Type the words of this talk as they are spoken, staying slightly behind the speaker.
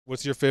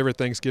What's your favorite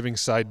Thanksgiving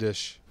side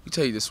dish? We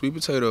take the sweet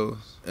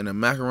potatoes and the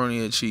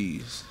macaroni and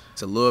cheese.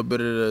 It's a little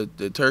bit of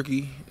the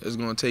turkey. It's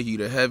gonna take you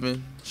to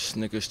heaven.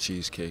 Snickers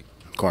cheesecake.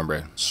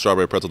 Cornbread.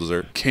 Strawberry pretzel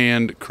dessert.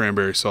 Canned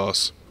cranberry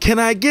sauce. Can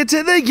I get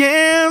to the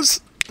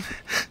yams?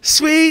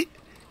 Sweet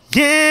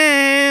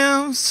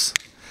yams.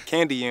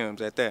 Candy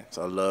yams at that.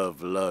 I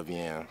love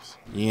yams.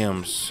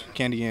 Yams.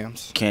 Candy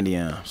yams. Candy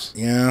yams.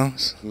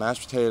 Yams.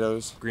 Mashed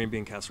potatoes. Green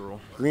bean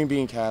casserole. Green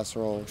bean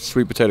casserole.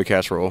 Sweet potato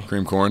casserole.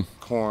 Cream corn.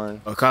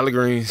 Corn. Collard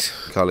greens.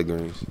 Collard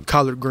greens.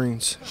 Collard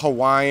greens.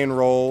 Hawaiian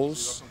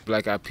rolls.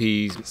 Black eyed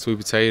peas, sweet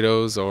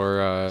potatoes,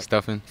 or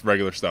stuffing.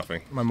 Regular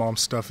stuffing. My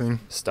mom's stuffing.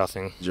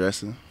 Stuffing.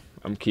 Dressing.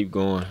 I'm keep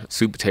going.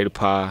 Sweet potato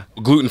pie.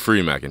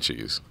 Gluten-free mac and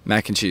cheese.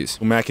 Mac and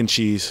cheese. Mac and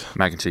cheese.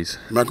 Mac and cheese.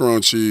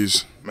 Macaroni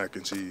cheese. Mac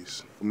and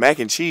cheese. Mac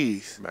and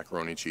cheese.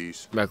 Macaroni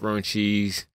cheese. Macaroni cheese.